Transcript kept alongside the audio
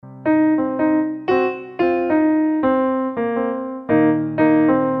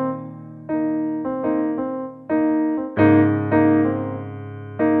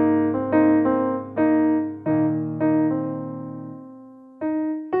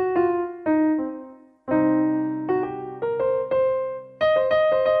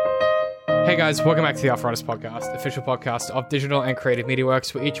Hey guys, welcome back to the Arthritis Podcast, official podcast of Digital and Creative Media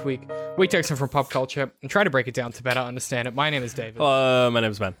Works, where each week we take something from pop culture and try to break it down to better understand it. My name is David. Hello, my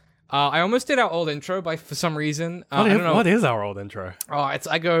name's Ben. I almost did our old intro, but for some reason, I don't know. What is our old intro?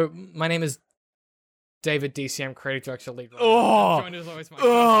 My name is David, DCM, Creative Director, Lead Writer. Oh, Joined as always, my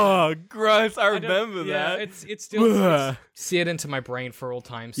oh, gross! I I don't- remember yeah, that. it's still seared into my brain for all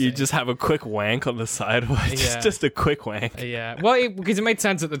time. You just have a quick wank on the side. Yeah. Just a quick wank. Yeah, well, because it made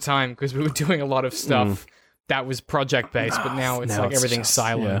sense at the time because we were doing a lot of stuff that was project based, but now it's like everything's just-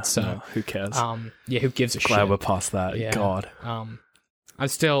 silent. yeah, So, no, who cares? who gives a Glad shit? we're past that. Yeah. God. I'm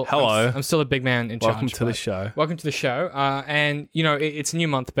still Hello. I'm still a big man in charge. Welcome to the but- show. Welcome to the show. And you know it's a new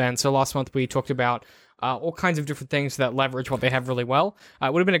month, Ben. So last month we talked about all kinds of different things that leverage what they have really well.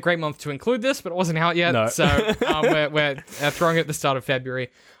 It would have been a great month to include this, but it wasn't out yet. No. So we're throwing it at the start of February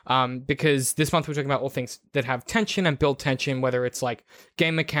because this month we're talking about all things that have tension and build tension, whether it's like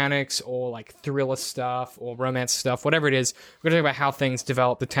game mechanics or like thriller stuff or romance stuff, whatever it is. We're going to talk about how things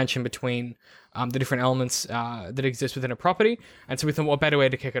develop the tension between the different elements that exist within a property. And so we thought, what better way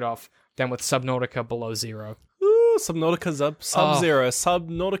to kick it off than with Subnautica Below Zero. Ooh, Subnautica's up. Sub-Zero.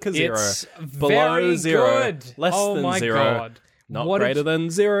 Subnautica Zero. It's Below very zero. good. Less oh than my zero. God. Not What greater if- than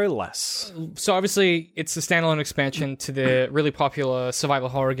zero. Less. So obviously, it's a standalone expansion to the really popular survival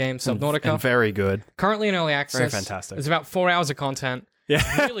horror game Subnautica. And very good. Currently in early access. Very fantastic. There's about 4 hours of content. Yeah.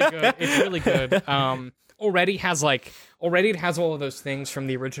 Really good. It's really good. Already it has all of those things from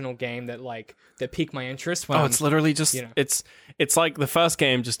the original game that pique my interest. When It's literally just you know. it's like the first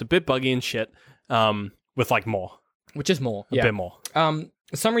game, just a bit buggy and shit. With like more, which is more. a bit more. The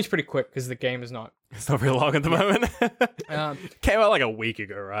summary's pretty quick because the game is not. It's not real long at the moment. Um, Came out like a week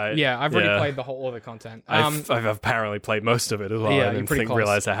ago, right? yeah, I've already played all of the content. I've apparently played most of it as well. Yeah, I you're didn't pretty close.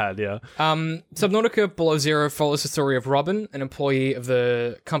 realize I had. Yeah. Subnautica Below Zero follows the story of Robin, an employee of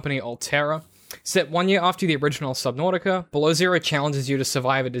the company Altera. Set 1 year after the original Subnautica, Below Zero challenges you to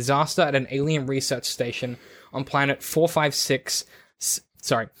survive a disaster at an alien research station on planet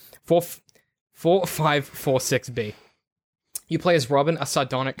 4546B. You play as Robin, a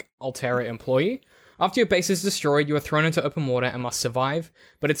sardonic Altera employee. After your base is destroyed, you are thrown into open water and must survive,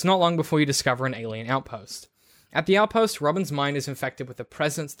 but it's not long before you discover an alien outpost. At the outpost, Robin's mind is infected with a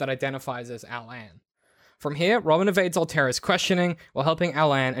presence that identifies as Alan. From here, Robin evades Altera's questioning while helping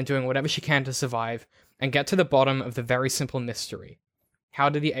Alan and doing whatever she can to survive and get to the bottom of the very simple mystery. How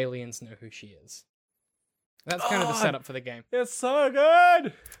do the aliens know who she is? That's kind of the setup for the game. It's so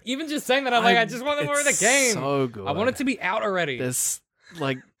good. Even just saying that, I just want more of the game. So good. I want it to be out already. There's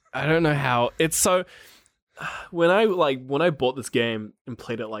like I don't know how it's so. When I bought this game and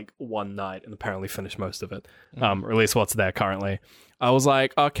played it like one night and apparently finished most of it, or at least what's there currently, I was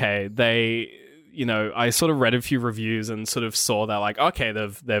like, okay, I sort of read a few reviews and sort of saw that like, okay,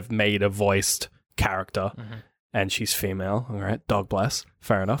 they've made a voiced character and she's female. All right, dog bless,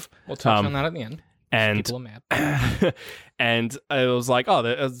 fair enough. We'll touch on that at the end. And People are mad. and it was like,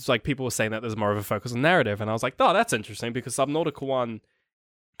 it's like people were saying that there's more of a focus on narrative, and I was like, oh, that's interesting because Subnautica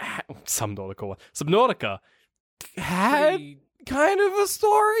had kind of a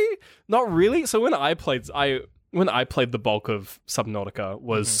story, not really. So when I played the bulk of Subnautica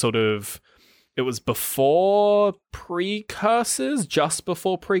was sort of, it was before Precursors, just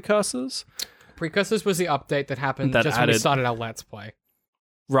before Precursors. Precursors was the update that happened That just when we added- started our Let's Play.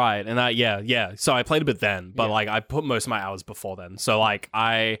 Right, and so I played a bit then, but like I put most of my hours before then. So like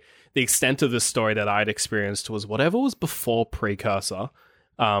the extent of the story that I'd experienced was whatever was before Precursor.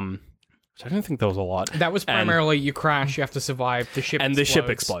 Which I don't think there was a lot. That was primarily you crash, you have to survive, the ship And explodes. the ship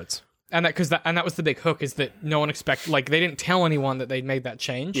explodes. And that was the big hook, is that no one expected, like, they didn't tell anyone that they'd made that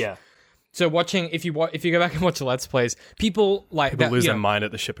change. Yeah. So if you go back and watch the Let's Plays, people like People that, lose you their know, mind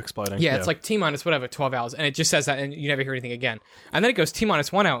at the ship exploding. Yeah, it's like T-minus whatever, 12 hours, and it just says that, and you never hear anything again. And then it goes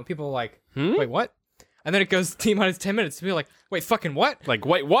T-minus 1 hour, and people are like, wait, what? And then it goes T-minus 10 minutes, and people are like, wait, fucking what? Like,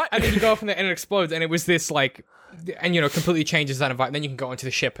 wait, what? And then you go off and it explodes, and it was this, like, and, completely changes that environment. Then you can go into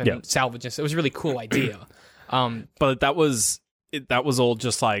the ship and salvage it. So it was a really cool idea. But that was all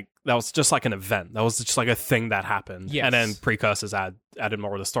just like, that was just like an event. That was just like a thing that happened. Yes. And then Precursors added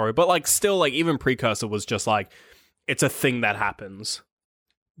more of the story. But like still, like even Precursor was just like, it's a thing that happens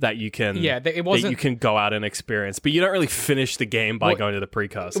that you can it wasn't, that you can go out and experience. But you don't really finish the game by going to the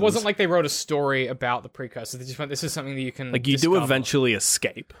Precursors. It wasn't like they wrote a story about the Precursors. They just went, this is something that you can like you discover. do eventually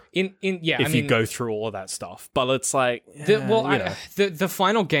escape if you go through all of that stuff. But it's like the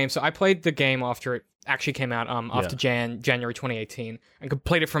final game. So I played the game after it actually came out after January 2018 and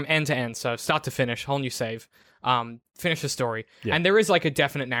played it from end to end, so start to finish, whole new save, finish the story. And there is like a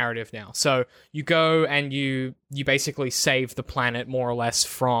definite narrative now, so you go and you basically save the planet more or less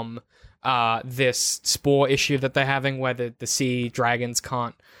from this spore issue that they're having, where the sea dragons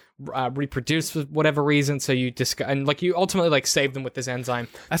can't reproduce for whatever reason. So you and like you ultimately like save them with this enzyme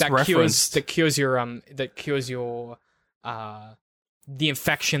That's that referenced. cures your the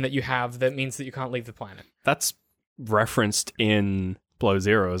infection that you have that means that you can't leave the planet. That's referenced in Below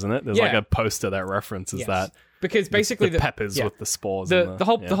Zero, isn't it? There's like Yeah. a poster that references Yes. that. Because basically the peppers yeah. with the spores. the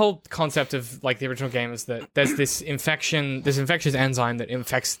and whole concept of like the original game is that there's this infectious enzyme that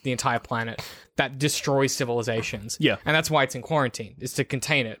infects the entire planet that destroys civilizations. Yeah. And that's why it's in quarantine, is to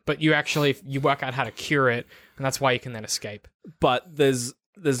contain it. But you work out how to cure it, and that's why you can then escape. But there's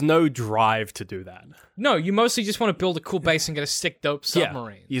no drive to do that. No, you mostly just want to build a cool base and get a sick dope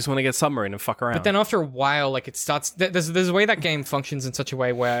submarine. Yeah. You just want to get submarine and fuck around. But then after a while, like it starts. There's a way that game functions in such a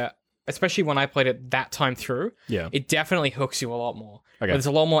way where, especially when I played it that time through, yeah. it definitely hooks you a lot more. Okay. There's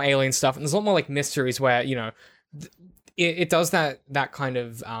a lot more alien stuff, and there's a lot more like mysteries where it does that kind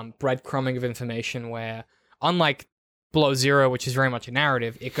of breadcrumbing of information where, unlike Below Zero, which is very much a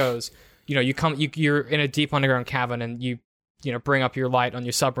narrative, it goes, you're in a deep underground cavern and you bring up your light on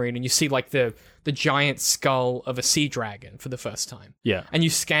your submarine and you see like the giant skull of a sea dragon for the first time. Yeah. And you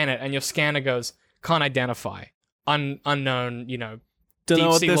scan it, and your scanner goes, can't identify, unknown, Don't know deep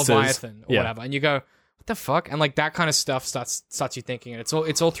what sea this leviathan is. or whatever, and you go, what the fuck? And like that kind of stuff starts you thinking, and it's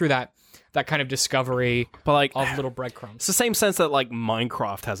all through that kind of discovery But like, of little breadcrumbs. it's the same sense that like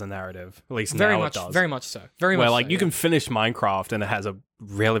Minecraft has a narrative, at least Very now much, it does. very much so. Very where much like so, you yeah. can finish Minecraft and it has a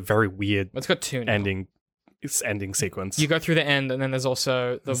really very weird It's got two now. ending sequence. You go through the end, and then there's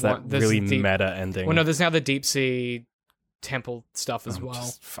also There's that really meta ending. Well, no, there's now the deep sea temple stuff as well.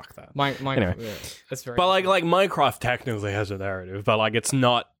 Just fuck that. Anyway, Anyway. that's very. But like Minecraft technically has a narrative, but like it's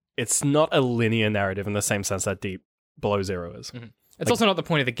not a linear narrative in the same sense that Deep Below Zero is. it's also not the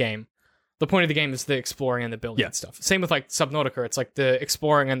point of the game. The point of the game is the exploring and the building Yeah. and stuff. Same with like Subnautica. It's like the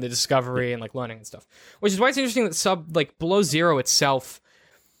exploring and the discovery and like learning and stuff. Which is why it's interesting that Below Zero itself,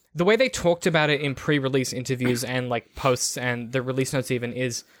 the way they talked about it in pre-release interviews and like posts and the release notes even,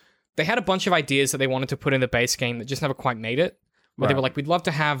 is they had a bunch of ideas that they wanted to put in the base game that just never quite made it. Where they Right. were like, we'd love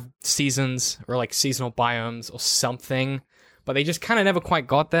to have seasons or like seasonal biomes or something, but they just kind of never quite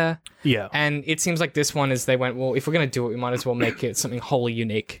got there. Yeah. And it seems like this one is they went, well, if we're going to do it, we might as well make it something wholly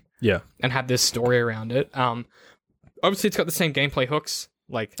unique Yeah. and have this story around it. Obviously, it's got the same gameplay hooks.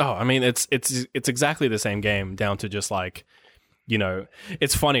 Like, Oh, I mean, it's exactly the same game down to just like,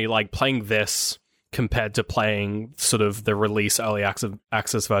 it's funny like playing this compared to playing sort of the release early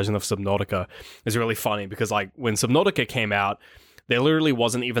access version of Subnautica is really funny because like when Subnautica came out, there literally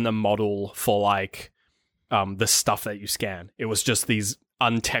wasn't even a model for like the stuff that you scan. It was just these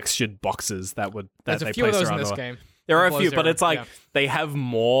untextured boxes that there's they a few of placed those in around this the- game. There are a Below few, but Zero, it's like yeah. they have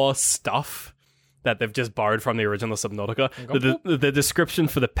more stuff that they've just borrowed from the original Subnautica. Go The description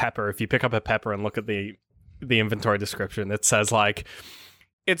for the pepper, if you pick up a pepper and look at the inventory description, it says like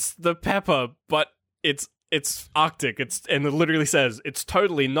it's the pepper, but it's Arctic. And it literally says it's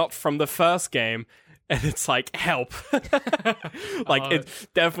totally not from the first game. And it's like help, like it's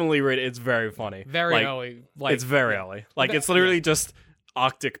definitely it's very funny, Very like, early. Like, it's very early. Like it's literally just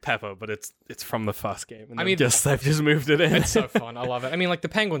Arctic pepper, but it's from the first game. And they've just moved it in. It's so fun. I love it. I mean, like the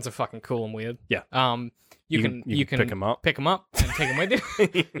penguins are fucking cool and weird. Yeah. You can pick 'em up. pick them up, and take them with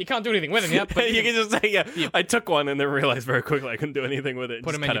you. You can't do anything with them yet, but you can just say, yeah, I took one and then realized very quickly I couldn't do anything with it. put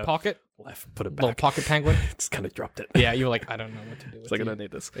Just them in your kinda pocket. Put it Little back. pocket penguin. Just kind of dropped it. Yeah, you were like, I don't know what to do with It's like, I it. don't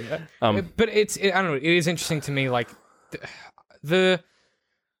need this. But I don't know. It is interesting to me. Like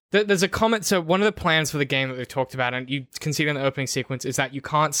there's a comment. So one of the plans for the game that they've talked about, and you can see it in the opening sequence, is that you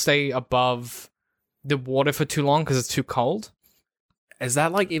can't stay above the water for too long because it's too cold. Is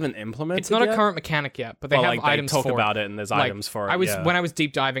that like even implemented? It's not yet? a current mechanic yet, but they Well, have like, items they talk for about it. it and there's Like, items for it. When I was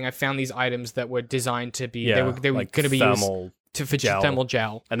deep diving, I found these items that were designed to be they were like going to be used thermal for gel. thermal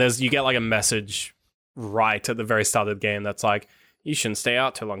gel. And you get like a message right at the very start of the game that's like, you shouldn't stay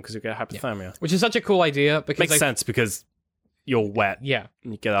out too long because you get hypothermia. Which is such a cool idea because Makes sense because you're wet Yeah,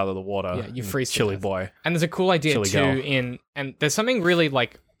 and you get out of the water. Yeah, you and freeze to chilly death. boy. and there's a cool idea Chilly too girl. and there's something really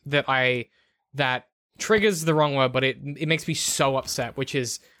like that triggers the wrong word, but it makes me so upset, which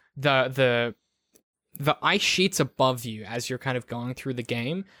is the ice sheets above you as you're kind of going through the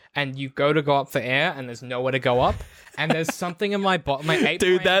game, and you go up for air, and there's nowhere to go up, and there's something in my ape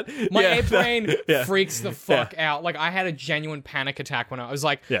Dude, brain, my yeah, ape brain yeah. freaks the fuck out. Like I had a genuine panic attack when I was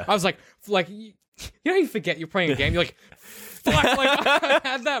like, Yeah. you know, you forget you're playing a game, you're like, fuck, like I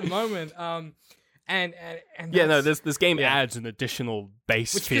had that moment. and Yeah, no, that's- this game yeah. adds an additional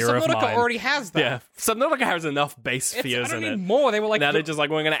base which sphere of Subnautica mine. already has that. Yeah, Subnautica has enough base I spheres don't in need it. more. They were like, Now they're just like,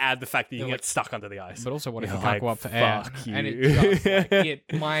 we're going to add the fact that you can They're get stuck under the ice. but also what if You're you can't like, go up for air? fuck And you. it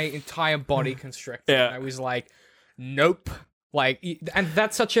just, like, my entire body constricted. Yeah. I was like, nope. Like, and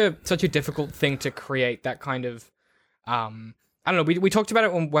that's such a difficult thing to create. That kind of, I don't know. We talked about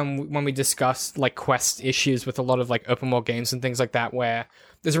it when we discussed like quest issues with a lot of like open world games and things like that, where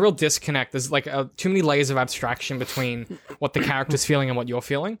there's a real disconnect. There's like too many layers of abstraction between what the character's feeling and what you're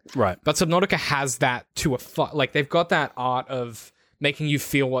feeling. Right. But Subnautica has that to a like they've got that art of making you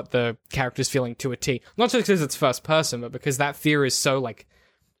feel what the character's feeling to a T. Not just because it's first person, but because that fear is so like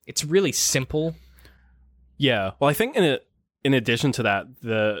it's really simple. Yeah. Well, I think in addition to that,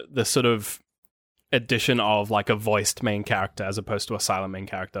 the sort of addition of like a voiced main character as opposed to a silent main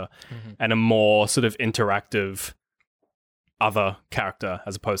character and a more sort of interactive other character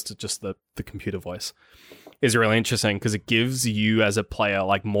as opposed to just the computer voice is really interesting because it gives you as a player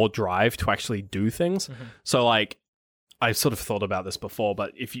like more drive to actually do things. So like I've sort of thought about this before,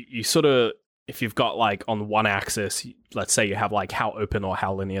 but if you've got like on one axis, let's say you have like how open or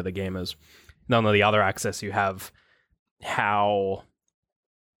how linear the game is, and on the other axis you have how,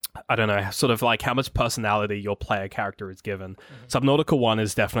 I don't know, sort of like how much personality your player character is given. Subnautica 1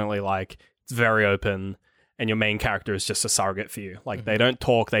 is definitely like, it's very open and your main character is just a surrogate for you. Like they don't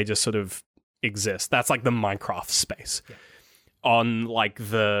talk, they just sort of exist. That's like the Minecraft space. Yeah. On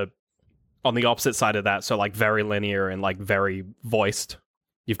the opposite side of that, so like very linear and like very voiced,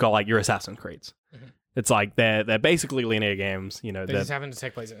 you've got like your Assassin's Creeds. It's like they're basically linear games, you know. They just happen to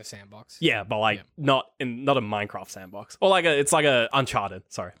take place in a sandbox. Yeah, but like not a Minecraft sandbox, or like it's like a Uncharted.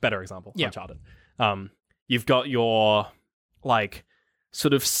 Sorry, better example. Yeah. Uncharted. You've got your like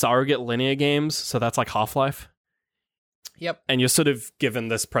sort of surrogate linear games, so that's like Half-Life. Yep. And you're sort of given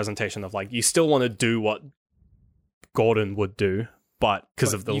this presentation of like you still want to do what Gordon would do, but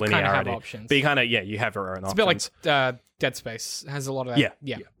because of the you kind of have linearity, options. but you kind of you have your own It's options. a bit like Dead Space has a lot of that.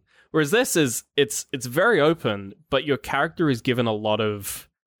 Yeah. Whereas this is it's very open, but your character is given a lot of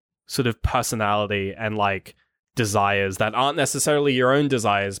sort of personality and like desires that aren't necessarily your own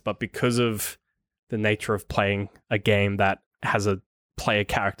desires, but because of the nature of playing a game that has a player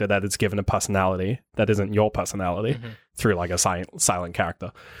character that is given a personality that isn't your personality through like a silent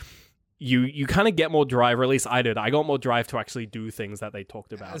character. You kind of get more drive, or at least I did. I got more drive to actually do things that they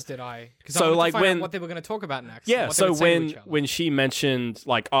talked about. As did I. So, like, when what they were going to talk about next. yeah, what they so would say to each other. when she mentioned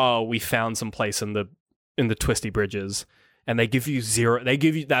like, oh, we found some place in the twisty bridges, and they give you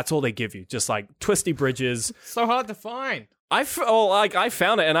that's all they give you, just like twisty bridges. So hard to find. I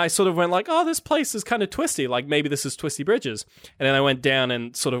found it, and I sort of went like, oh, this place is kind of twisty. Like maybe this is twisty bridges, and then I went down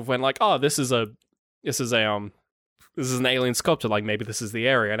and sort of went like, oh, this is an alien sculpture. Like maybe this is the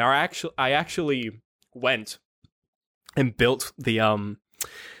area. And I actually went and built the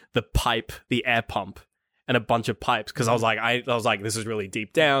pipe, the air pump, and a bunch of pipes because I was like, this is really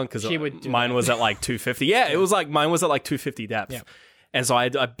deep down because mine was at like 250. Yeah, it was like mine was at like 250 depth. Yeah. And so I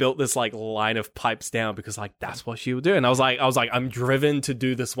built this like line of pipes down because like that's what she would do. And I was like, I'm driven to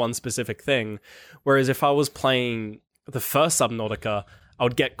do this one specific thing. Whereas if I was playing the first Subnautica, I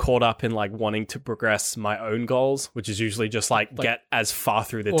would get caught up in like wanting to progress my own goals, which is usually just like get as far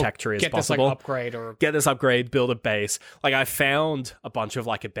through the tech tree as possible. Get this upgrade, build a base. Like I found a bunch of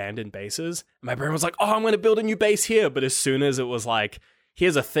like abandoned bases. And my brain was like, oh, I'm going to build a new base here. But as soon as it was like,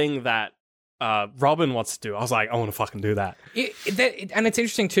 here's a thing that Robin wants to do, I was like, I want to fucking do that. And it's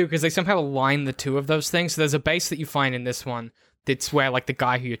interesting too because they somehow align the two of those things. So there's a base that you find in this one that's where like the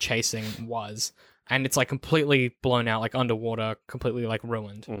guy who you're chasing was. And it's like completely blown out, like underwater, completely like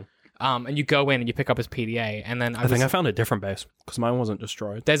ruined. And you go in and you pick up his PDA, and then I think I found a different base because mine wasn't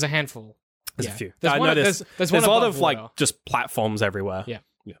destroyed. There's a handful. There's a few. There's I one, noticed. there's There's one a lot above of water. like just platforms everywhere. Yeah.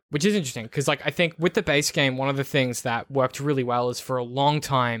 Which is interesting because like I think with the base game, one of the things that worked really well is for a long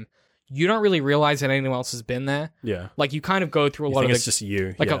time, you don't really realize that anyone else has been there. Yeah. Like you kind of go through a lot of it's just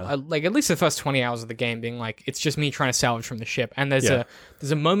you. like yeah. like at least the first 20 hours of the game being like it's just me trying to salvage from the ship. And there's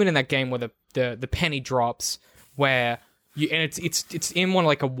a moment in that game where the penny drops where you and it's in one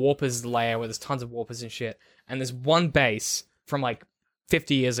like a warpers layer where there's tons of warpers and shit. And there's one base from like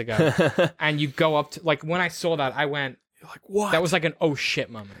 50 years ago, and you go up to like when I saw that I went like what? That was like an oh shit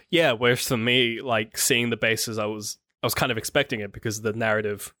moment. Yeah, whereas for me, like seeing the bases, I was kind of expecting it because the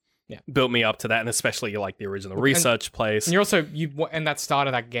narrative built me up to that, and especially like the original research place. And you're also and that start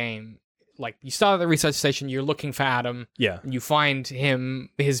of that game, like you start at the research station, you're looking for Adam, and you find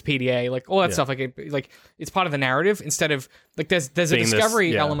his PDA, like all that stuff. Like it's part of the narrative instead of like there's a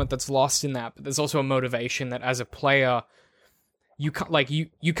discovery element that's lost in that, but there's also a motivation that as a player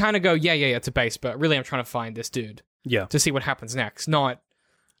you kind of go, yeah, it's a base, but really I'm trying to find this dude Yeah. to see what happens next. Not,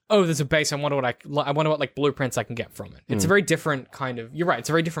 oh, there's a base. I wonder what like blueprints I can get from it. It's a very different kind of. You're right. It's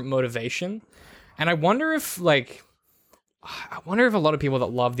a very different motivation, and I wonder if a lot of people that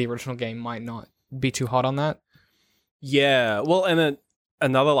love the original game might not be too hot on that. Yeah. Well, and then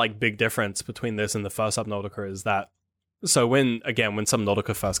another like big difference between this and the first Subnautica is that. So when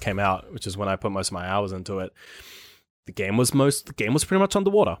Subnautica first came out, which is when I put most of my hours into it, the game was pretty much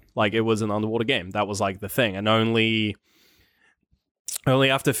underwater. Like it was an underwater game. That was like the thing, and only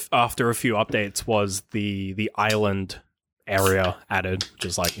after a few updates was the island area added, which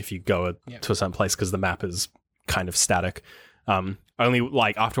is like if you go to a certain place because the map is kind of static. Only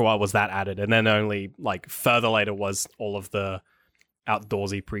like after a while was that added, and then only like further later was all of the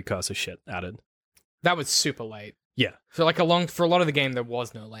outdoorsy precursor shit added. That was super late. Yeah. So like for a lot of the game there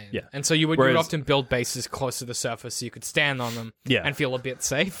was no land. Yeah. And so you would often build bases close to the surface so you could stand on them and feel a bit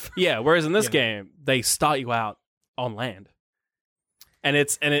safe. Yeah, whereas in this game they start you out on land. And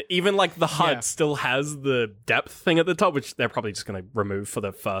it even like the HUD still has the depth thing at the top, which they're probably just going to remove for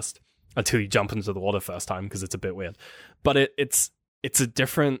the first until you jump into the water first time because it's a bit weird. But it's a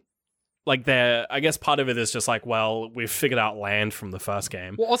different like I guess part of it is just like, well, we've figured out land from the first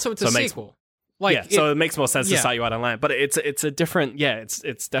game. Well, also it's a sequel. So it makes more sense to start you out on land, but it's a different. Yeah,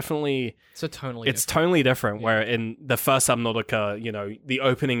 it's definitely totally different. Yeah. Where in the first Subnautica, the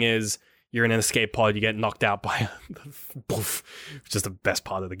opening is you're in an escape pod, you get knocked out by which is the best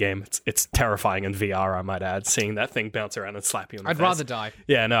part of the game. It's terrifying in VR, I might add, seeing that thing bounce around and slap you in the face. I'd rather die.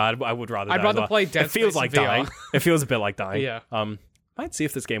 Yeah, no, I would rather. I'd rather play Dead Space. It feels like dying. It feels a bit like dying. Yeah. Might see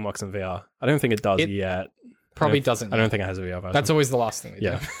if this game works in VR. I don't think it does yet. Probably doesn't. I don't think it has a VR version. That's always the last thing they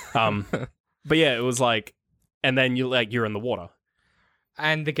do. But yeah, it was like, and then you're in the water,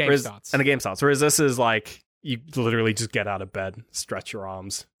 and the game starts. Whereas this is like you literally just get out of bed, stretch your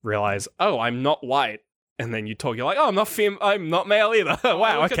arms, realize, oh, I'm not white, and then you talk. You're like, oh, I'm not male either.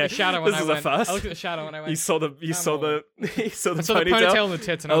 Wow, okay. This is a first. I looked at the shadow when I went. You saw the ponytail and the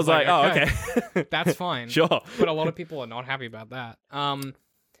tits, and I was like, oh, okay, that's fine. Sure, but a lot of people are not happy about that.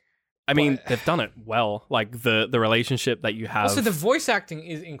 I mean, they've done it well. Like the relationship that you have. Also, the voice acting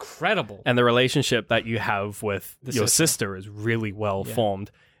is incredible, and the relationship that you have with your sister is really well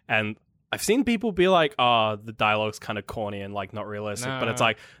formed. And I've seen people be like, "Oh, the dialogue's kind of corny and like not realistic," but it's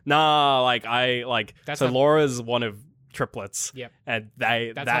like, nah, like Laura's one of triplets, and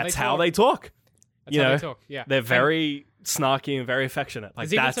that's how they talk. That's how they talk. Yeah, they're very snarky and very affectionate. Like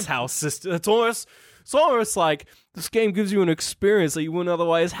that's how sister. It's almost like this game gives you an experience that you wouldn't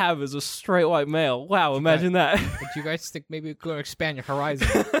otherwise have as a straight white male. Wow, imagine that. But you guys think maybe we could expand your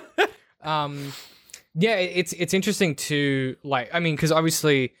horizon? Yeah, it's interesting to because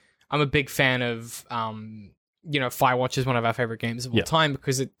obviously I'm a big fan of Firewatch is one of our favorite games of all time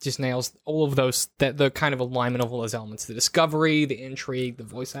because it just nails all of those the kind of alignment of all those elements: the discovery, the intrigue, the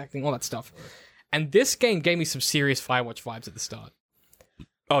voice acting, all that stuff. And this game gave me some serious Firewatch vibes at the start.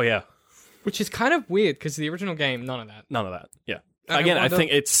 Oh yeah. Which is kind of weird because the original game, none of that. Yeah. Again, I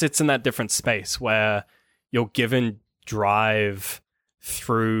think it sits in that different space where you're given drive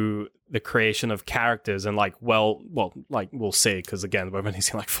through the creation of characters and we'll see because again, we've only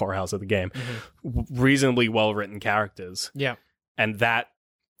seen like 4 hours of the game. Reasonably well-written characters. Yeah. And that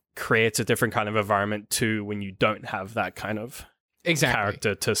creates a different kind of environment too when you don't have that kind of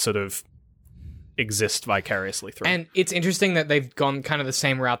character to sort of exist vicariously through. And it's interesting that they've gone kind of the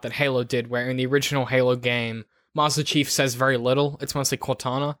same route that Halo did, where in the original Halo game, Master Chief says very little. It's mostly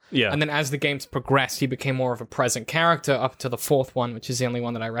Cortana. Yeah. And then as the games progressed, he became more of a present character up to the 4th one, which is the only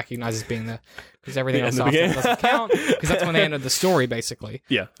one that I recognize as being because everything else after that doesn't count, because that's when they ended the story, basically.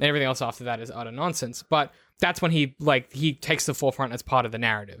 Yeah. And everything else after that is utter nonsense. But that's when he takes the forefront as part of the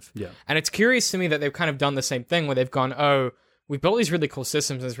narrative. Yeah. And it's curious to me that they've kind of done the same thing, where they've gone, oh, we've built these really cool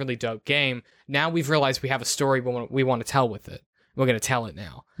systems and this really dope game. Now we've realized we have a story we want to tell with it. We're going to tell it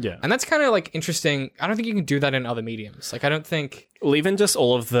now. Yeah. And that's kind of like interesting. I don't think you can do that in other mediums. Like, I don't think... Well, even just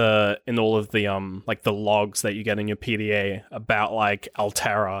all of the like the logs that you get in your PDA about like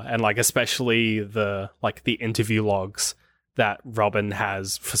Altera and like especially the interview logs that Robin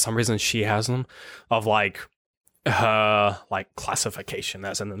has, for some reason she has them, of like her like classification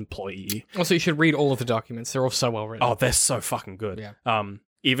as an employee. Also, you should read all of the documents. They're all so well written. Oh, they're so fucking good. Yeah.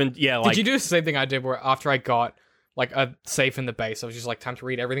 Did you do the same thing I did where after I got like a safe in the base, I was just like, time to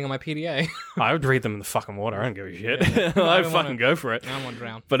read everything on my PDA? I would read them in the fucking water. I don't give a shit. I'd fucking go for it. I don't want to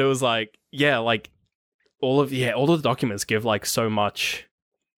drown. But it was like, all of the documents give like so much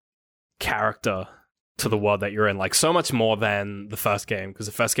character to the world that you're in, like so much more than the first game, because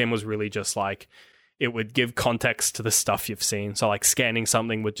the first game was really just like, it would give context to the stuff you've seen. So like scanning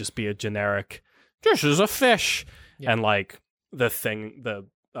something would just be a generic, this is a fish. Yeah. And like the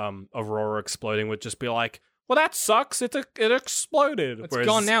Aurora exploding would just be like, well, that sucks. It exploded. It's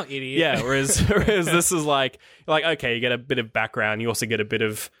gone now, idiot. Yeah, whereas this is like, okay, you get a bit of background. You also get a bit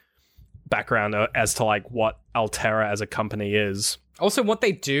of background as to like what Altera as a company is. Also, what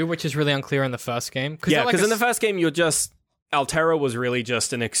they do, which is really unclear in the first game. Yeah, because in the first game, Altera was really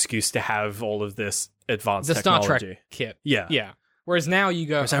just an excuse to have all of this advanced technology. Star Trek kit. Yeah. Yeah. Whereas now you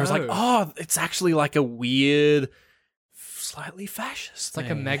go, I was like, oh, it's actually like a weird, slightly fascist it's like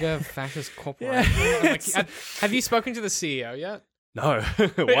a mega fascist corporation. Yeah. Like, have you spoken to the CEO yet? No.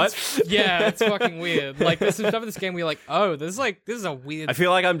 What? Yeah, it's fucking weird. Like, there's some stuff in this game where you're like, oh, this is a weird... I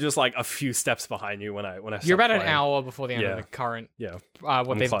feel like I'm just like a few steps behind you when I You're about playing. an hour before the end of the current... Yeah.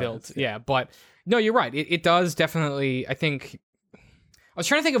 what they've built. Yeah, but... No, you're right. It does definitely... I think... I was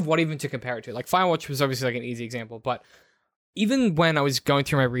trying to think of what even to compare it to. Like, Firewatch was obviously like an easy example, but even when I was going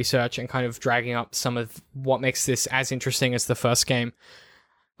through my research and kind of dragging up some of what makes this as interesting as the first game,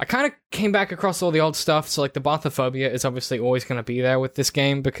 I kind of came back across all the old stuff. So, like, the bathyphobia is obviously always going to be there with this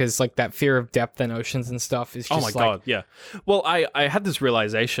game because, like, that fear of depth and oceans and stuff is just God, yeah. Well, I had this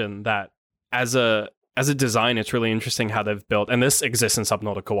realization that as a design, it's really interesting how they've built, and this exists in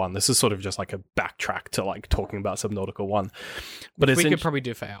Subnautica 1. This is sort of just like a backtrack to, like, talking about Subnautica 1. But we could probably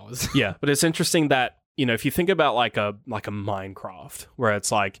do for hours. Yeah, but it's interesting that, you know, if you think about like a Minecraft, where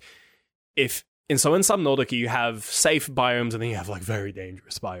it's like, in Subnautica you have safe biomes and then you have like very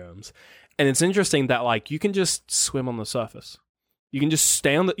dangerous biomes, and it's interesting that like you can just swim on the surface, you can just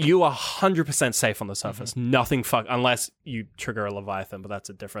stay on you are 100% safe on the surface. Nothing unless you trigger a Leviathan, but that's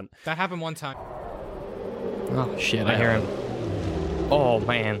a different. That happened one time. Oh shit! I hear him. Oh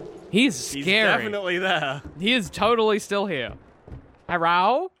man, he's scary. He's definitely there. He is totally still here.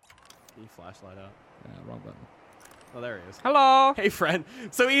 Hello? Can you flashlight out? Wrong button. Oh, there he is. Hello. Hey, friend.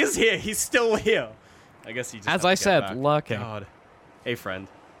 So he is here. He's still here. I guess he just. As I said, lurking. God. Hey, friend.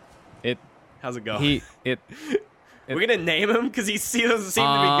 It. How's it going? We're gonna name him because he doesn't seem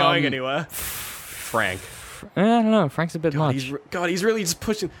to be going anywhere. Frank. I don't know. Frank's a bit much. He's really just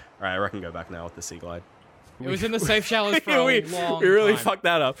pushing. All right, I reckon go back now with the Sea Glide. It was in the safe shallows for a long We really time. fucked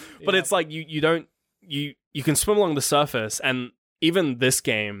that up. But it's like you can swim along the surface, and even this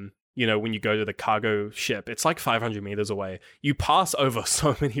game, you know, when you go to the cargo ship, it's like 500 meters away. You pass over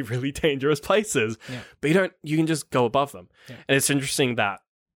so many really dangerous places, but you can just go above them. Yeah. And it's interesting that,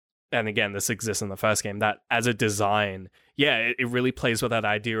 and again, this exists in the first game, that as a design, it really plays with that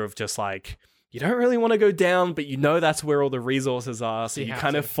idea of just like, you don't really want to go down, but you know that's where all the resources are, so you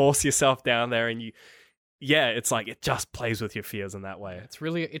kind of force yourself down there, and it's like it just plays with your fears in that way. It's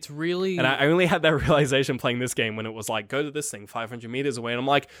really. And I only had that realization playing this game when it was like, go to this thing 500 meters away, and I'm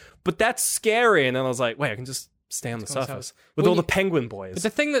like, but that's scary. And then I was like, wait, I can just stay on the surface with all the penguin boys. But the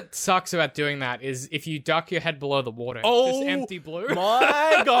thing that sucks about doing that is if you duck your head below the water, it's just empty blue.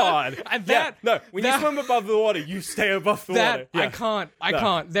 My God. And when you swim above the water, you stay above the water. Yeah. I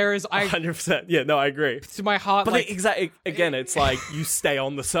can't. There is 100%. Yeah, no, I agree. To my heart, but exactly again, it's like you stay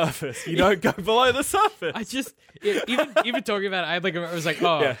on the surface. You don't go below the surface. I just even talking about it, I was like,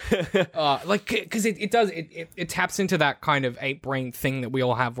 because it taps into that kind of ape brain thing that we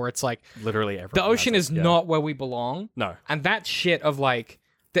all have, where it's like literally everyone the ocean is not where we belong. No. And that shit of like,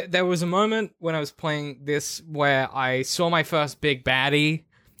 there was a moment when I was playing this where I saw my first big baddie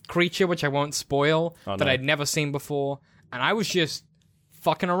creature, which I won't spoil, that I'd never seen before. And I was just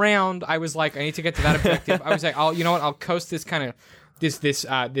fucking around. I was like, I need to get to that objective. I was like, you know what? I'll coast this kind of,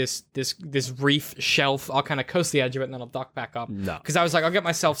 this reef shelf. I'll kind of coast the edge of it and then I'll duck back up. No. Because I was like, I'll get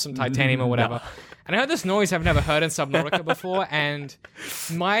myself some titanium or whatever. No. And I heard this noise I've never heard in Subnautica before, and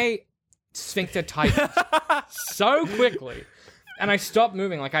my sphincter tightened so quickly, and I stopped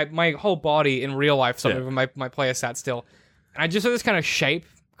moving. Like my whole body in real life stopped moving. My player sat still, and I just saw this kind of shape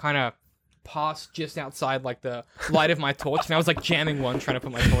kind of pass just outside like the light of my torch, and I was like jamming one trying to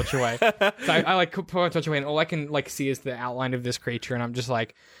put my torch away. So I like put my torch away, and all I can like see is the outline of this creature, and I'm just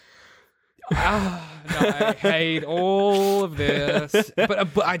like, no, I hate all of this.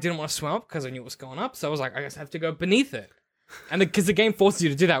 But I didn't want to swim up because I knew it was going up, so I was like, I guess I have to go beneath it. And because the game forces you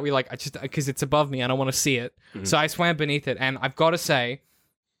to do that, because it's above me, I don't want to see it. Mm-hmm. So I swam beneath it, and I've got to say,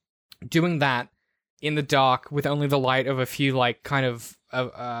 doing that in the dark with only the light of a few like kind of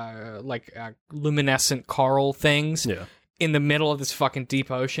luminescent coral things in the middle of this fucking deep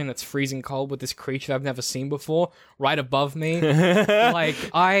ocean that's freezing cold with this creature I've never seen before right above me. Like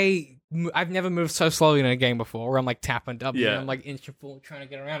I've never moved so slowly in a game before, where I'm like tapping W, and I'm like inch full trying to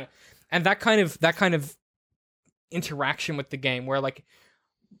get around it, and that kind of interaction with the game, where like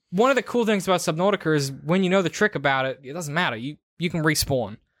one of the cool things about Subnautica is when you know the trick about it, it doesn't matter. You can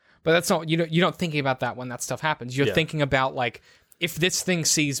respawn. But that's not, you're not thinking about that when that stuff happens. You're thinking about, like, if this thing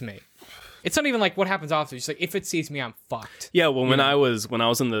sees me. It's not even like what happens after. It's like, if it sees me, I'm fucked. Yeah, well, when I was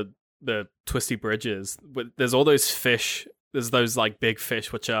in the twisty bridges, there's all those fish. There's those, like, big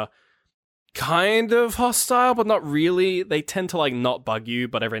fish which are kind of hostile, but not really. They tend to, like, not bug you,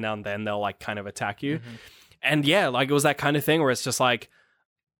 but every now and then they'll, like, kind of attack you. Mm-hmm. And yeah, like, it was that kind of thing where it's just like,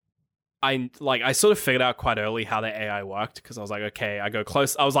 I sort of figured out quite early how the AI worked, because I was like, okay, I go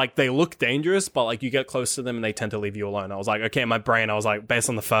close. I was like, they look dangerous, but like you get close to them and they tend to leave you alone. I was like, okay, in my brain, I was like, based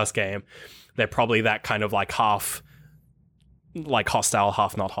on the first game, they're probably that kind of like half like hostile,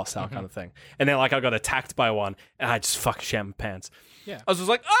 half not hostile kind of thing. And then like I got attacked by one and I just fucking shat my pants. Yeah. I was just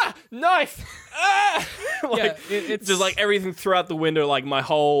like, knife! Like, it's just like everything threw out the window, like my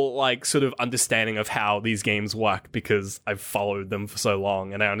whole like sort of understanding of how these games work, because I've followed them for so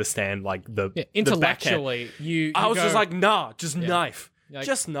long and I understand like the intellectually I was just like, nah, just knife. Like,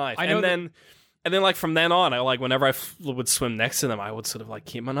 just knife. And then like from then on, I like whenever I would swim next to them, I would sort of like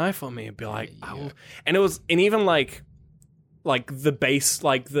keep my knife on me and be like, and it was, and even like the base,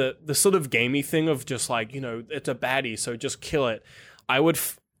 like the sort of gamey thing of just like, you know, it's a baddie, so just kill it. I would,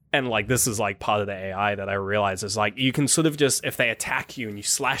 and like this is like part of the AI that I realize is like you can sort of just, if they attack you and you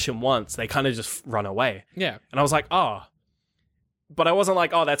slash them once, they kind of just run away. Yeah. And I was like, oh. But I wasn't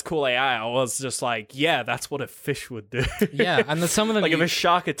like, oh, that's cool AI. I was just like, yeah, that's what a fish would do. Yeah, and some of them... like if a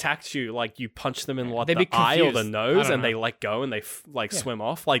shark attacked you, like you punch them in what, the eye or the nose and they let go and they swim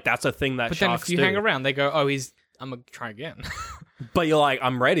off. Like that's a thing that but sharks do. But then if you hang around, they go, oh, I'm going to try again. But you're like,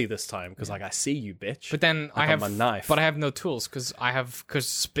 I'm ready this time because like I see you, bitch. But then I have a knife. But I have no tools because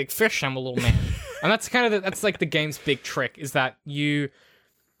big fish, I'm a little man. And that's kind of that's like the game's big trick, is that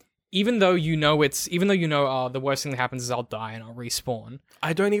even though you know the worst thing that happens is I'll die and I'll respawn.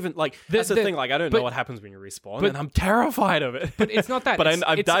 I don't even like that's the thing. Like I don't know what happens when you respawn, and I'm terrified of it. But it's not that. But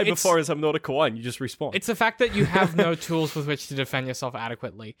I've died before in Subnautica 1. You just respawn. It's the fact that you have no tools with which to defend yourself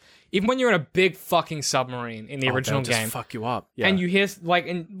adequately. Even when you're in a big fucking submarine in the original game, just fuck you up. Yeah. And you hear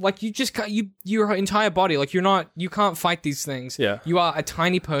you just your entire body, like you can't fight these things. Yeah. You are a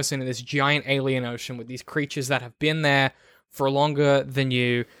tiny person in this giant alien ocean with these creatures that have been there for longer than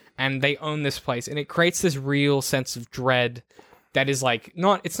you. And they own this place, and it creates this real sense of dread that is like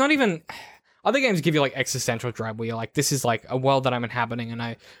it's not even. Other games give you like existential dread where you're like, this is like a world that I'm inhabiting,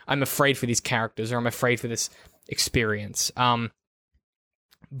 and I'm afraid for these characters, or I'm afraid for this experience.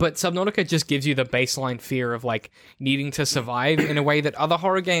 But Subnautica just gives you the baseline fear of like needing to survive in a way that other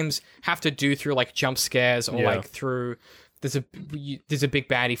horror games have to do through like jump scares or like through there's a big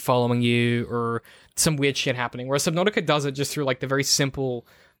baddie following you or some weird shit happening. Whereas Subnautica does it just through like the very simple.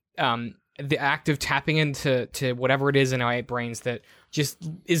 The act of tapping into whatever it is in our brains that just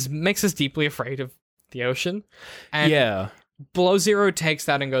makes us deeply afraid of the ocean. And Below Zero takes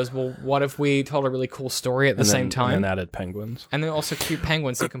that and goes, well, what if we told a really cool story at the same time? And added penguins. And then also cute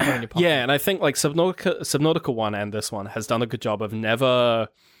penguins that can put in your pocket. Yeah, and I think like Subnautica 1 and this one has done a good job of never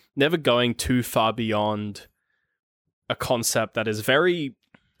going too far beyond a concept that is very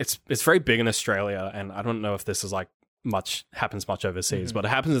big in Australia, and I don't know if this is like happens much overseas, but it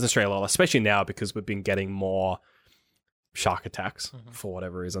happens in Australia, especially now because we've been getting more shark attacks for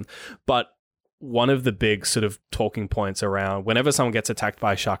whatever reason. But one of the big sort of talking points around whenever someone gets attacked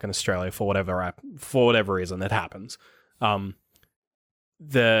by a shark in Australia for whatever reason, it happens.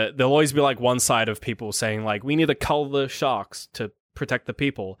 There'll always be like one side of people saying like, we need to cull the sharks to protect the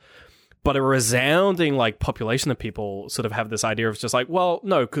people. But a resounding like population of people sort of have this idea of just like, well,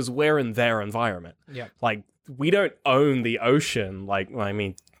 no, because we're in their environment. Yeah. Like we don't own the ocean. Like, I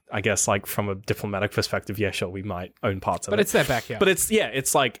mean, I guess like from a diplomatic perspective, yeah, sure, we might own parts of it. But it's their backyard. But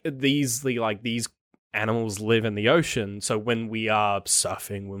it's like these animals live in the ocean. So when we are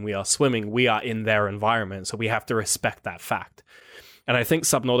surfing, when we are swimming, we are in their environment. So we have to respect that fact. And I think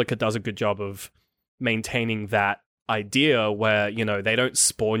Subnautica does a good job of maintaining that idea where, you know, they don't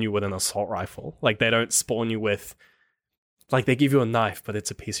spawn you with an assault rifle. Like they don't spawn you with, like they give you a knife, but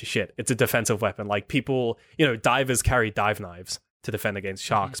it's a piece of shit. It's a defensive weapon. Like people, you know, divers carry dive knives to defend against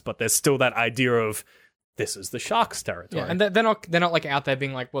sharks, but there's still that idea of this is the shark's territory. Yeah, and they're not like out there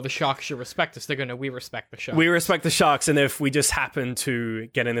being like, well, the sharks should respect us. They're going to, we respect the sharks. We respect the sharks, and if we just happen to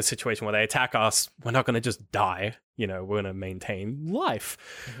get in a situation where they attack us, we're not going to just die. You know, we're going to maintain life.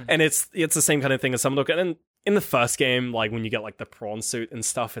 And it's the same kind of thing as Subnautica. And in the first game, like when you get like the prawn suit and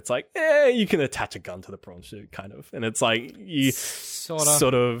stuff, it's like, you can attach a gun to the prawn suit, kind of. And it's like you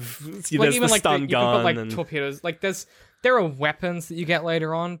sort of like there's even the like stun gun, you can put, like torpedoes. Like there are weapons that you get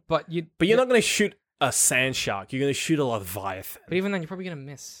later on, but you're not going to shoot a sand shark. You're going to shoot a Leviathan. But even then, you're probably gonna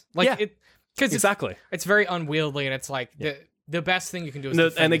miss. Like Yeah. because Exactly. it's very unwieldy, and it's like the best thing you can do is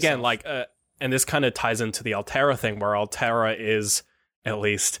defend And again, yourself. like, and this kind of ties into the Altera thing, where Altera is, at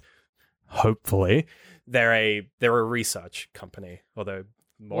least, hopefully, they're a research company. Although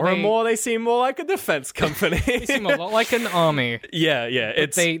more and more they seem more like a defense company. they seem a lot like an army. Yeah.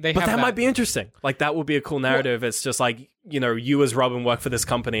 It's they but have that might that. be interesting. Like, that would be a cool narrative. It's just like, you as Robin work for this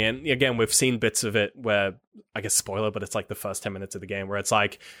company, and again, we've seen bits of it where, I guess spoiler, but it's like the first 10 minutes of the game where it's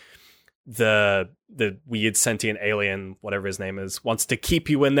like the weird sentient alien, whatever his name is, wants to keep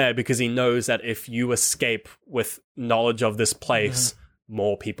you in there because he knows that if you escape with knowledge of this place,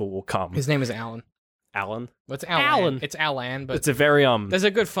 more people will come. His name is Alan. Alan? Well, it's Alan. Alan. It's Alan, but It's a very there's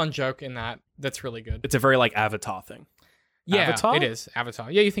a good fun joke in that. That's really good. it's a very like Avatar thing. Yeah, Avatar? it is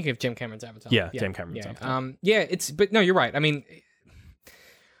Avatar. Yeah, you think of Jim Cameron's Avatar. Yeah, Jim Cameron's Avatar. But no, you're right. I mean,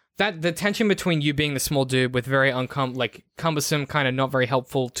 that the tension between you being the small dude with very cumbersome, kind of not very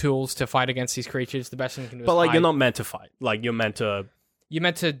helpful tools to fight against these creatures. The best thing you can do. But is like, hide. you're not meant to fight. Like, you're meant to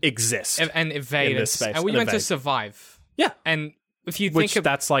exist. and evade in this space, and you're and meant to evade. survive. Yeah. And if you Which think of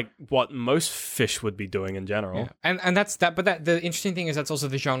that's like what most fish would be doing in general. yeah. And that's that. But that the interesting thing is that's also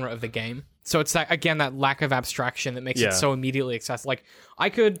the genre of the game. So it's that again that lack of abstraction that makes Yeah. it so immediately accessible. Like I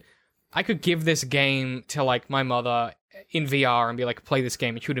could give this game to like my mother in VR and be like, play this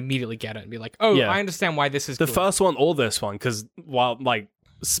game, and she would immediately get it and be like, oh, Yeah. I understand why this is The good. first one or this one, because while like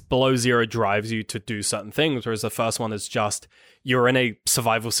Below Zero drives you to do certain things, whereas the first one is just you're in a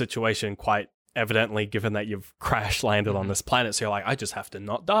survival situation, quite evidently, given that you've crash landed on this planet. So you're like, I just have to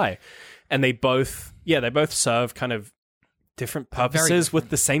not die. And they both serve kind of different purposes different. with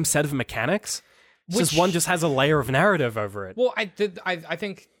the same set of mechanics. It's just Which- one just has a layer of narrative over it. Well, I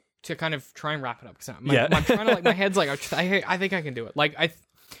think to kind of try and wrap it up because I'm Yeah. trying to like my head's like I think I can do it. Like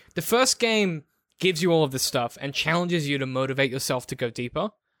the first game gives you all of this stuff and challenges you to motivate yourself to go deeper,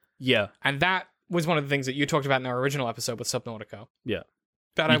 Yeah. and that was one of the things that you talked about in our original episode with Subnautica. Yeah.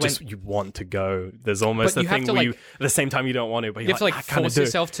 That You want to go. There's almost But a you have thing to, where like- you, at the same time you don't want to, but you you're have to like I kinda force do.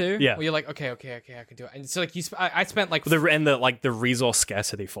 yourself to. Yeah. Where you're like, okay, I can do it. And so like I spent like The resource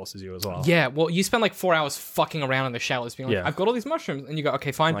scarcity forces you as well. yeah, well, you spend like 4 hours fucking around in the shallows, being like, Yeah. I've got all these mushrooms, and you go,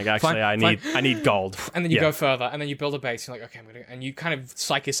 okay, fine. Like, actually, fine, I need gold. and then you Yeah. go further, and then you build a base. You're like, okay, I'm gonna, and you kind of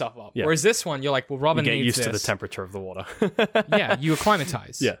psych yourself up. Yeah. Whereas this one, you're like, well, Robin Get needs used to the this. temperature of the water. Yeah, you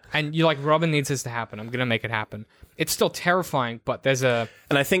acclimatize. Yeah. and you're like, Robin needs this to happen. I'm gonna make it happen. It's still terrifying, but there's a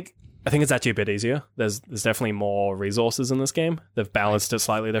And I think it's actually a bit easier. There's definitely more resources in this game. They've balanced it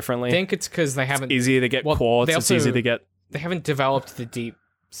slightly differently. I think it's because they haven't Easier to get Well, quartz. they It's also- easy to get. they haven't developed the deep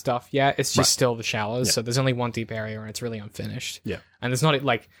stuff yet. It's just Right. still the shallows. Yeah. So there's only one deep area, and it's really unfinished. Yeah. and there's not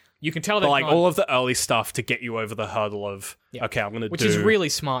like you can tell But that like all of the early stuff to get you over the hurdle of Yeah. okay, I'm going to do. which is really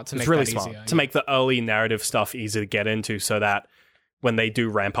smart to make it's really that smart easier. to make the early narrative stuff easy to get into, so that when they do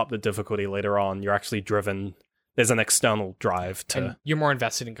ramp up the difficulty later on, you're actually driven. There's an external drive to, and you're more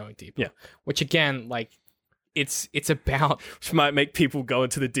invested in going deeper. Yeah. Which again, like it's about which might make people go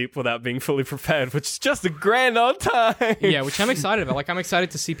into the deep without being fully prepared, which is just a grand old time. yeah, which I'm excited about. Like I'm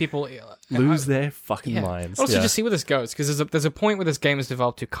excited to see people Lose their fucking yeah. minds. Also, Yeah. just see where this goes because there's a point where this game is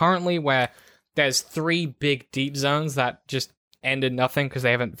developed to currently where there's 3 big deep zones that just end in nothing because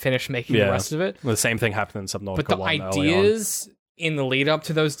they haven't finished making the Yeah. rest of it. The same thing happened in Subnautica But the 1 early on. ideas in the lead up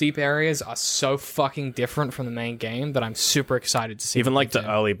to those deep areas are so fucking different from the main game that I'm super excited to see. Even what like they the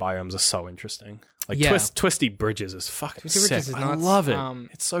do. early biomes are so interesting. Like Yeah. Twisty Bridges is fucking Twisty sick. Bridges is I nuts. love it.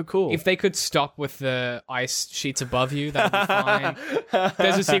 It's so cool. If they could stop with the ice sheets above you, that would be fine.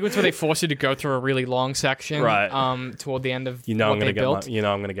 There's a sequence where they force you to go through a really long section, Right. toward the end of you know what I'm gonna they built.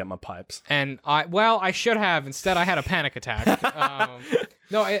 I'm gonna get my pipes. And I should have. Instead, I had a panic attack.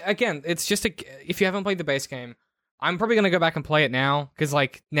 No, again, it's just if you haven't played the base game, I'm probably gonna go back and play it now because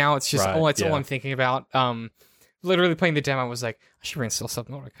like now it's just Right, all yeah. I'm thinking about. Literally playing the demo was like I should reinstall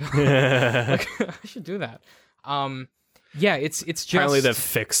Subnautica. Like, I should do that. Yeah, it's just Apparently they've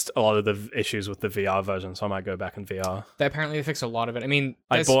fixed a lot of the issues with the VR version, so I might go back in VR. apparently they fixed a lot of it. I mean,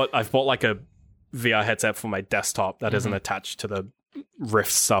 I've bought like a VR headset for my desktop that isn't attached to the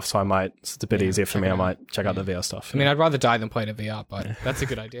Rift stuff, so it's a bit easier for me. I might check out the VR stuff. I mean, I'd rather die than play it in VR, but that's a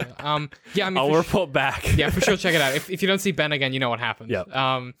good idea. Yeah, I mean, I'll for report back. yeah, for sure. Check it out. If you don't see Ben again, you know what happened. Yep.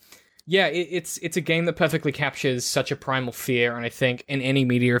 Yeah, it's a game that perfectly captures such a primal fear, and I think in any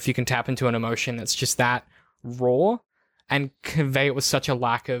media, if you can tap into an emotion that's just that raw and convey it with such a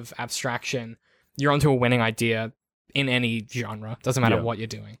lack of abstraction, you're onto a winning idea in any genre. Doesn't matter Yeah. what you're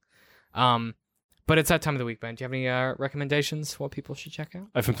doing. But it's that time of the week, Ben. Do you have any recommendations for what people should check out?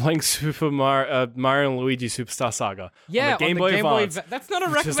 I've been playing Super Mario and Luigi Superstar Saga. Yeah, on the Game Boy Advance. That's not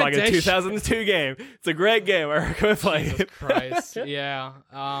a Which is like recommendation. a 2002 game. It's a great game. I recommend playing Jesus it. Christ. Yeah.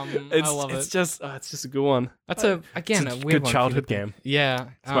 I love It's it. just a good one. That's a It's weird good one for you childhood to pick. game. Yeah.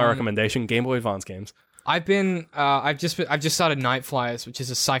 It's my recommendation. Game Boy Advance games. I've just started Night Flyers, which is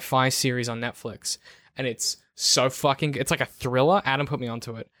a sci-fi series on Netflix, and it's it's like a thriller. Adam put me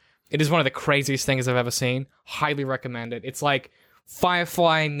onto it. It is one of the craziest things I've ever seen. Highly recommend it. It's like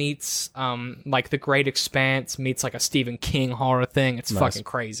Firefly meets like The Great Expanse meets like a Stephen King horror thing. It's fucking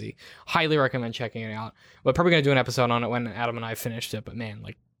crazy. Highly recommend checking it out. We're probably gonna do an episode on it when Adam and I finished it, but man,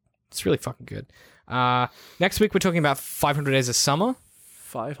 like it's really fucking good. Next week we're talking about 500 Days of Summer.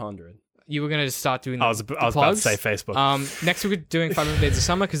 500. You were going to start doing the I was about to plugs. say Facebook. Next week we're doing 500 Days of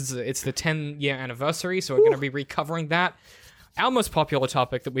Summer because it's the 10-year anniversary, so we're going to be recovering that. Our most popular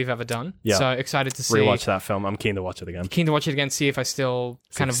topic that we've ever done. Yeah. So excited to see. Rewatch that film. I'm keen to watch it again. Keen to watch it again, see if I still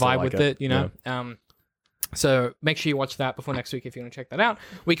kind of still vibe like with it. it, you know? So make sure you watch that before next week if you want to check that out.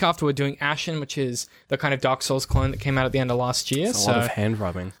 Week after we're doing Ashen, which is the kind of Dark Souls clone that came out at the end of last year. It's a lot of hand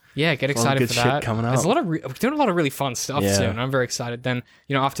rubbing. Yeah, get lot of excited good for shit that. coming There's up. a lot of we're doing a lot of really fun stuff Yeah. soon. I'm very excited. Then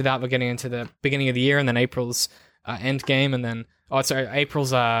after that we're getting into the beginning of the year, and then April's end game, and then March is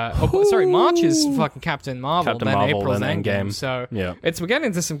fucking Captain Marvel. Captain then Marvel, April's then Endgame. Endgame. So Yeah. we're getting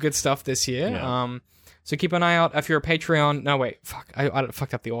into some good stuff this year. Yeah. So keep an eye out if you're a Patreon. No wait, fuck, I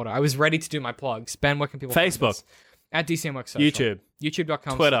fucked up the order. I was ready to do my plugs. Ben, where can people find Facebook. us? At DCMworks Social. YouTube.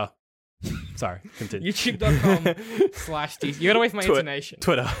 YouTube.com. Twitter. Sorry, continue. YouTube.com/DC. You gotta wait for my intonation.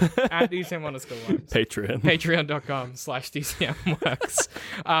 Twitter. At DCM_Works. Patreon.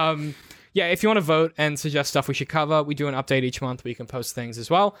 Patreon.com/DCMworks. Yeah, if you want to vote and suggest stuff we should cover, we do an update each month where you can post things as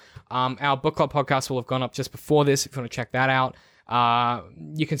well. Our book club podcast will have gone up just before this if you want to check that out.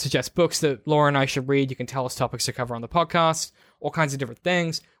 You can suggest books that Laura and I should read. You can tell us topics to cover on the podcast, all kinds of different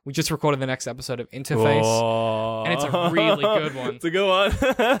things. We just recorded the next episode of Interface, and it's a really good one. It's a good one.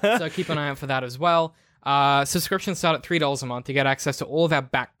 So keep an eye out for that as well. Subscriptions start at $3 a month. You get access to all of our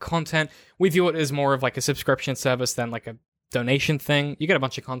back content. We view it as more of like a subscription service than like a donation thing. You get a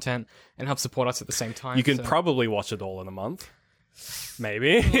bunch of content and help support us at the same time. You can so. probably watch it all in a month.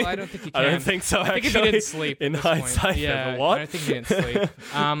 Maybe. Well, I don't think you can. I don't think so. I think if you didn't sleep. In at this point. hindsight, yeah, what? I don't think you didn't sleep.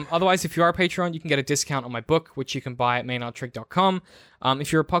 Otherwise, if you are a Patreon, you can get a discount on my book, which you can buy at maynardtrig.com.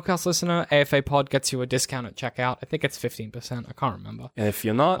 If you're a podcast listener, AFA Pod gets you a discount at checkout. I think it's 15%. I can't remember. And if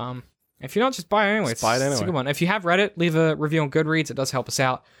you're not, If you're not, just buy it anyway. Just buy it It's a anyway. good one. If you have read it, leave a review on Goodreads. It does help us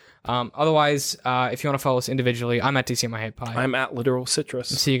out. Otherwise, if you want to follow us individually, I'm at DC My Hate Pie. I'm at Literal Citrus.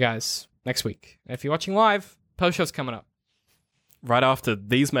 See you guys next week. And if you're watching live, post show's coming up. Right after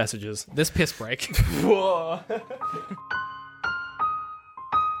these messages. This piss break. Whoa.